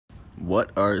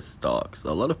What are stocks?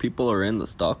 A lot of people are in the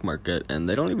stock market and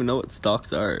they don't even know what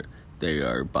stocks are. They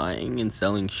are buying and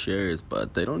selling shares,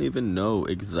 but they don't even know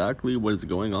exactly what is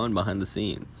going on behind the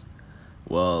scenes.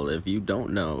 Well, if you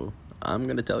don't know, I'm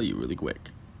going to tell you really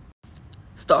quick.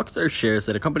 Stocks are shares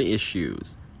that a company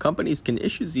issues. Companies can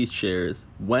issue these shares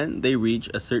when they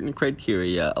reach a certain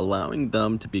criteria, allowing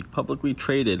them to be publicly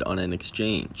traded on an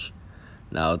exchange.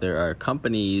 Now, there are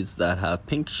companies that have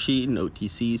pink sheet and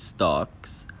OTC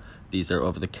stocks. These are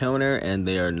over the counter and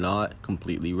they are not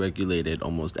completely regulated.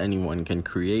 Almost anyone can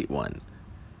create one.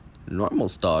 Normal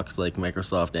stocks like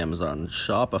Microsoft, Amazon,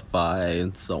 Shopify,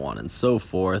 and so on and so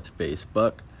forth,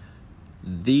 Facebook,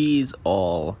 these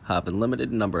all have a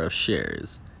limited number of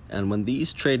shares. And when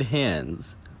these trade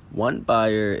hands, one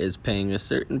buyer is paying a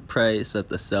certain price that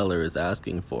the seller is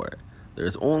asking for.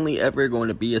 There's only ever going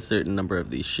to be a certain number of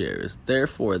these shares.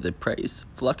 Therefore, the price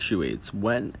fluctuates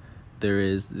when there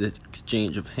is the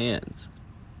exchange of hands.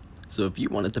 So if you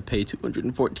wanted to pay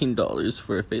 $214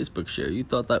 for a Facebook share, you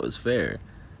thought that was fair,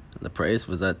 and the price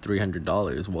was at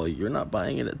 $300. Well, you're not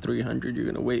buying it at $300. You're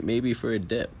going to wait maybe for a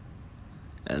dip.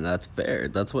 And that's fair.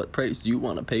 That's what price you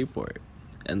want to pay for it.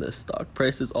 And the stock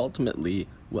price is ultimately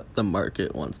what the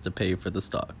market wants to pay for the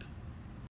stock.